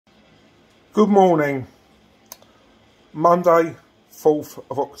Good morning, Monday 4th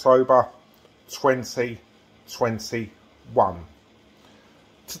of October 2021.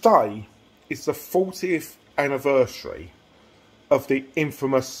 Today is the 40th anniversary of the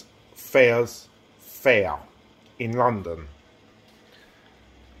infamous Fairs Fair in London,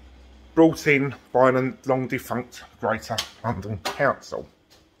 brought in by the long defunct Greater London Council.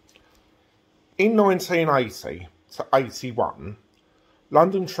 In 1980 to 81,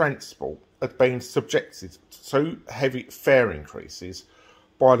 London Transport had been subjected to two heavy fare increases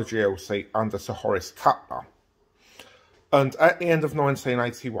by the GLC under Sir Horace Cutler. And at the end of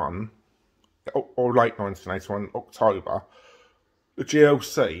 1981, or late 1981, October, the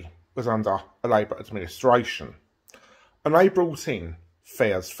GLC was under a Labour administration. And they brought in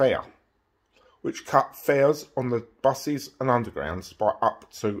Fares Fair, which cut fares on the buses and undergrounds by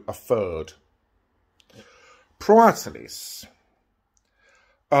up to a third. Prior to this,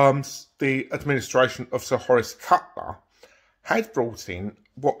 the administration of Sir Horace Cutler had brought in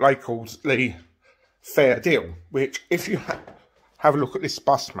what they called the Fair Deal, which, if you have a look at this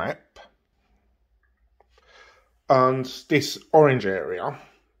bus map and this orange area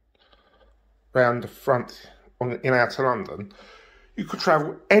round the front in outer London, you could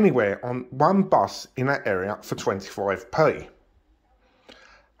travel anywhere on one bus in that area for 25p.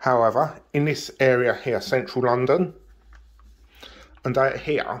 However, in this area here, central London, and out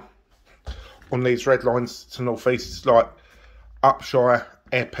here, on these red lines to north east, like Upshire,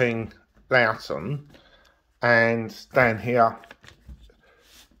 Epping, Loughton, and down here,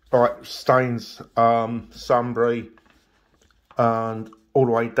 like Staines, Sunbury, and all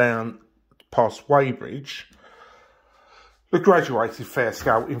the way down past Weybridge, the graduated fare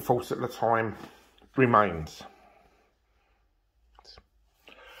scale in force at the time remains.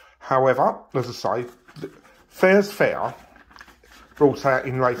 However, as I say, Fares Fair, brought out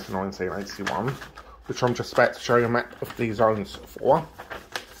in later 1981, which I'm just about to show you a map of the zones for,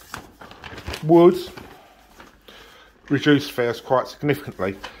 would reduce fares quite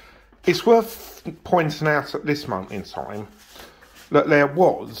significantly. It's worth pointing out at this moment in time that there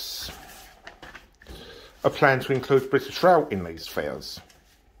was a plan to include British Rail in these fares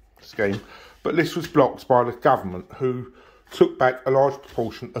scheme, but this was blocked by the government, who took back a large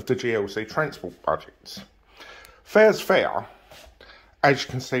proportion of the GLC transport budget. Fares Fair, as you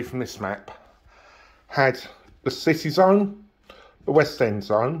can see from this map, had the city zone, the West End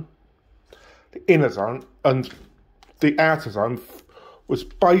zone, the inner zone, and the outer zone was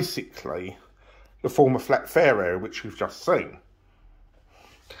basically the former flat fare area, which we've just seen.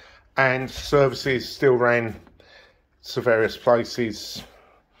 And services still ran to various places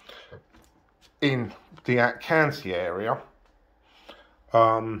in the out county area,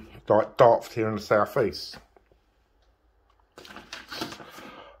 like Dartford here in the south east.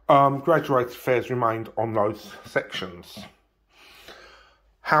 Graduated fares remained on those sections.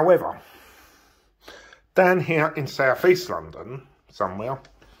 However, down here in south east London, somewhere,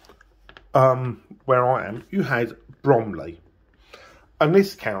 where I am, you had Bromley. And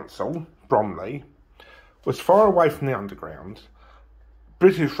this council, Bromley, was far away from the underground.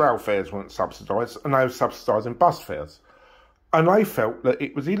 British Rail fares weren't subsidised, and they were subsidising bus fares. And they felt that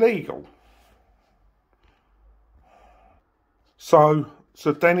it was illegal. So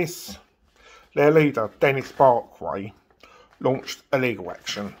Dennis, their leader, Dennis Barkway, launched a legal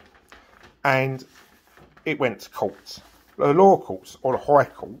action, and it went to court. The law courts, or the High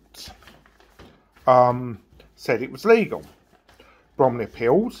Court, said it was legal. Bromley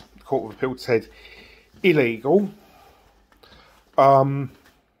appealed. The Court of Appeal said illegal. The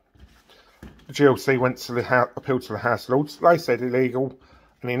GLC went to the appeal to the House of Lords. They said illegal,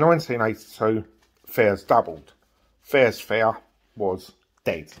 and in 1982, fares doubled. Fares Fair was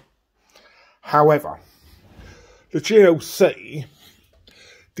dead. However, the GLC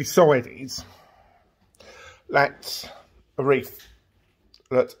decided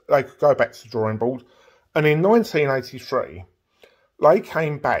that they could go back to the drawing board, and in 1983 they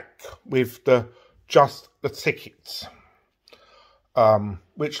came back with the tickets,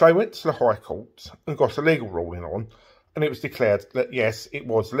 which they went to the High Court and got a legal ruling on, and it was declared that yes, it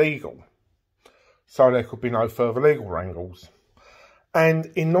was legal, so there could be no further legal wrangles. And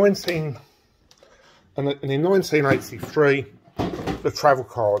in 1983, the travel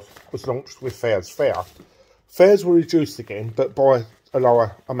card was launched with Fares Fair. Fares were reduced again, but by a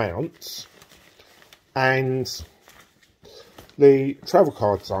lower amount, and the travel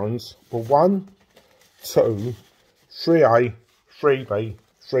card zones were 1, 2, 3A, 3B,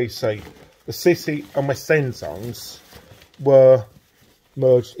 3C. The City and West End zones were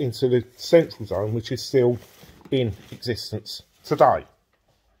merged into the Central Zone, which is still in existence today.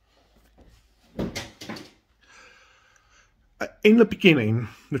 In the beginning,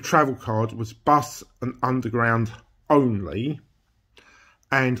 the travel card was bus and underground only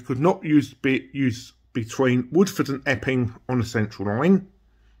and could not be used between Woodford and Epping on the Central Line,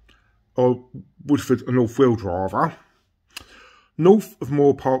 or Woodford and North Wheeldriver, rather, north of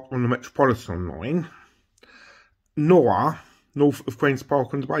Moor Park on the Metropolitan Line, nor north of Queen's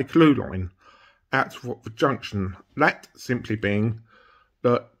Park on the Bakerloo Line, out to Watford Junction. That simply being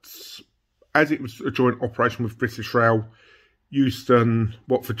that, as it was a joint operation with British Rail, Euston,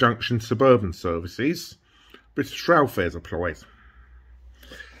 Watford Junction suburban services, British Rail fares applied.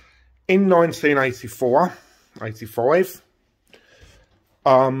 In 1984-85,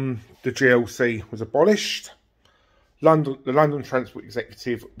 the GLC was abolished. The London Transport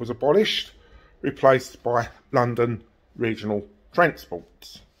Executive was abolished, replaced by London Regional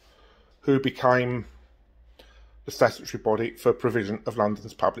Transport, who became the statutory body for provision of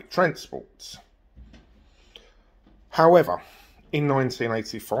London's public transport. However, in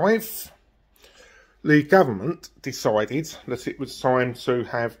 1985, the government decided that it was time to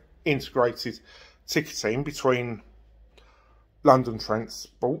have integrated ticketing between London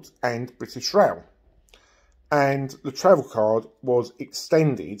Transport and British Rail, and the travel card was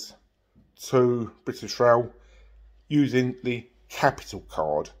extended to British Rail using the Capital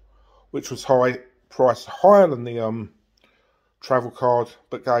card, which was priced higher than the travel card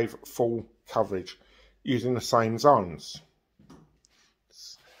but gave full coverage using the same zones.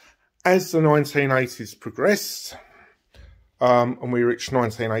 As the 1980s progressed, and we reached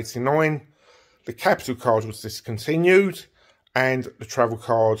 1989, the Capital card was discontinued and the travel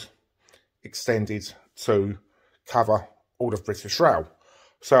card extended to cover all of British Rail.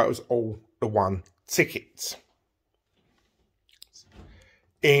 So it was all the one ticket.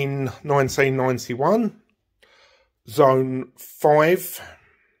 In 1991, Zone 5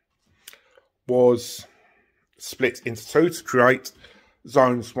 was split into two to create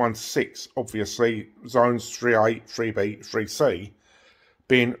Zones 1 to 6, obviously Zones 3A, 3B, 3C,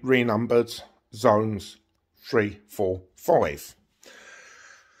 being renumbered Zones 3, 4, 5.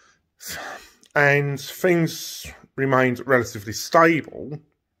 And things remained relatively stable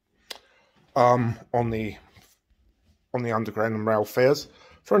on the underground and rail fares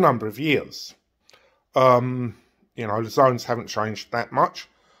for a number of years. You know, the zones haven't changed that much.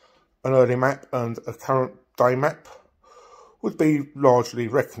 An early map and a current day map would be largely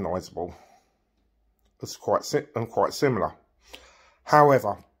recognisable as quite similar.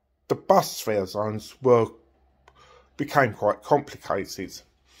 However, the bus fare zones became quite complicated.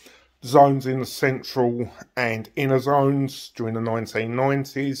 Zones in the central and inner zones during the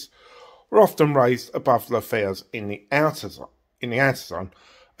 1990s were often raised above the fares in the outer zone,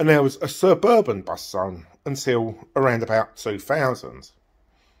 and there was a suburban bus zone until around about 2000.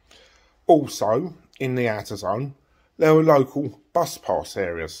 Also, in the outer zone, there were local bus pass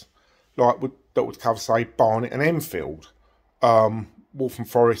areas that would cover, say, Barnet and Enfield, Waltham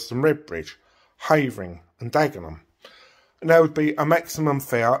Forest and Redbridge, Havering and Dagenham. And there would be a maximum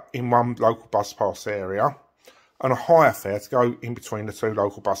fare in one local bus pass area and a higher fare to go in between the two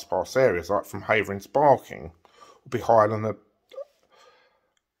local bus pass areas, like from Havering to Barking, would be higher than the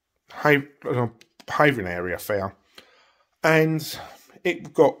Havering area fare. And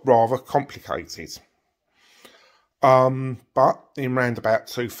it got rather complicated. But in round about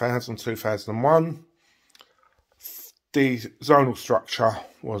 2000, 2001, the zonal structure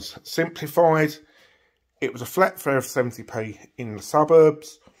was simplified. It was a flat fare of 70p in the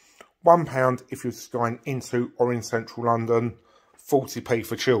suburbs, £1 if you were going into or in central London, 40p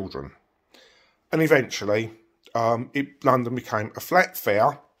for children. And eventually, London became a flat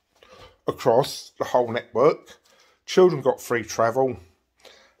fare across the whole network. Children got free travel,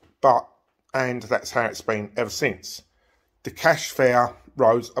 and that's how it's been ever since. The cash fare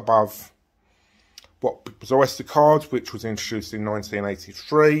rose above what was Oyster Card, which was introduced in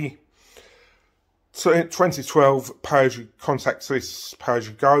 1983. So in 2012, contactless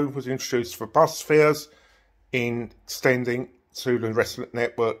pay-as-you-go was introduced for bus fares, extending to the rest of the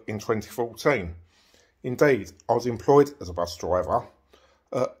network in 2014. Indeed, I was employed as a bus driver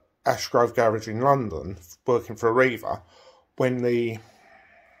at Ashgrove Garage in London, working for Arriva, when the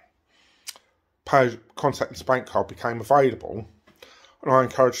contactless bank card became available, and I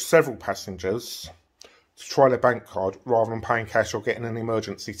encouraged several passengers to try their bank card rather than paying cash or getting an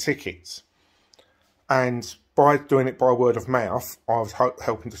emergency ticket. And by doing it by word of mouth, I was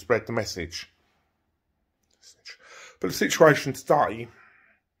helping to spread the message. But the situation today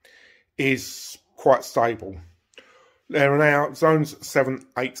is quite stable. There are now zones 7,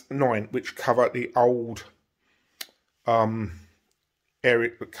 8, 9, which cover the old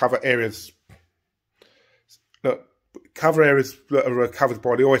areas that cover areas that are covered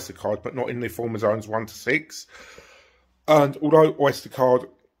by the Oyster card, but not in the former zones 1 to 6. And although Oyster card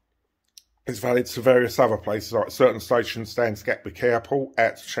is valid to various other places, like certain stations, Stands Gatwick Airport,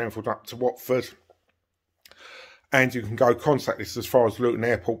 out to Shenfield, up to Watford, and you can go contactless as far as Luton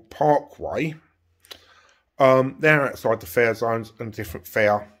Airport Parkway, they're outside the fare zones, and different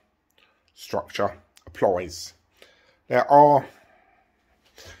fare structure applies. There are,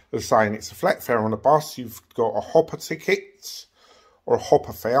 as saying, it's a flat fare on a bus. You've got a hopper ticket or a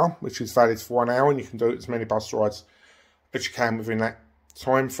hopper fare, which is valid for 1 hour, and you can do as many bus rides as you can within that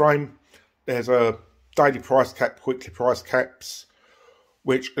time frame. There's a daily price cap, weekly price caps,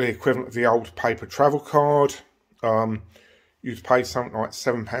 which are the equivalent of the old paper travel card. You'd pay something like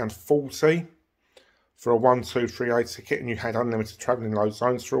 £7.40 for a 1, 2, 3A ticket, and you had unlimited travel in those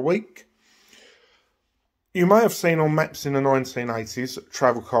zones for a week. You may have seen on maps in the 1980s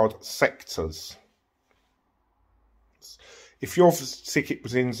travel card sectors. If your ticket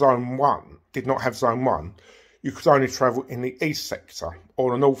was in Zone 1, did not have Zone 1, you could only travel in the East sector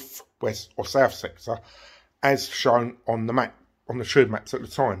or the North, West or South sector as shown on the map, on the tube maps at the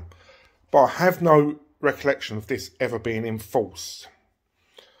time. But I have no recollection of this ever being enforced.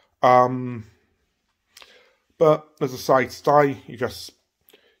 But as I say, today,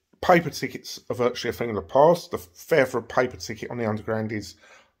 paper tickets are virtually a thing of the past. The fare for a paper ticket on the Underground is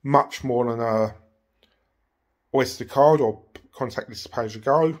much more than a Oyster card or contactless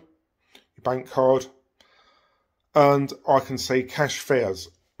pay-as-you-go, your bank card. And I can see cash fares,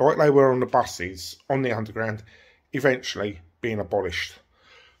 like they were on the buses on the Underground, eventually being abolished.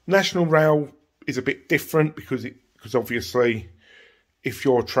 National Rail is a bit different because obviously if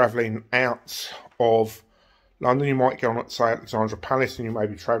you're travelling out of London, you might get on at, say, Alexandra Palace, and you may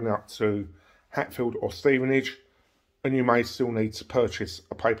be travelling up to Hatfield or Stevenage, and you may still need to purchase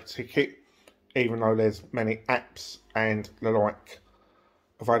a paper ticket, even though there's many apps and the like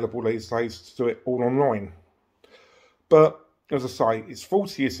available these days to do it all online. But as I say, it's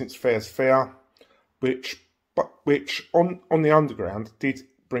 40 years since fares fair, which on the Underground did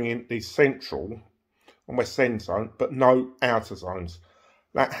bring in the Central and West End zone, but no outer zones.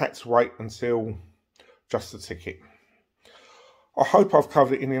 That had to wait until Just a Ticket. I hope I've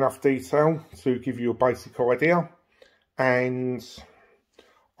covered it in enough detail to give you a basic idea, and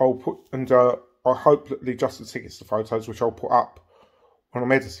I hope that the Just a Tickets to photos, which I'll put up when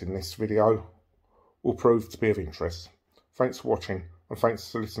I'm editing this video, will prove to be of interest. Thanks for watching, and thanks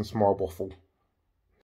for listening to my waffle.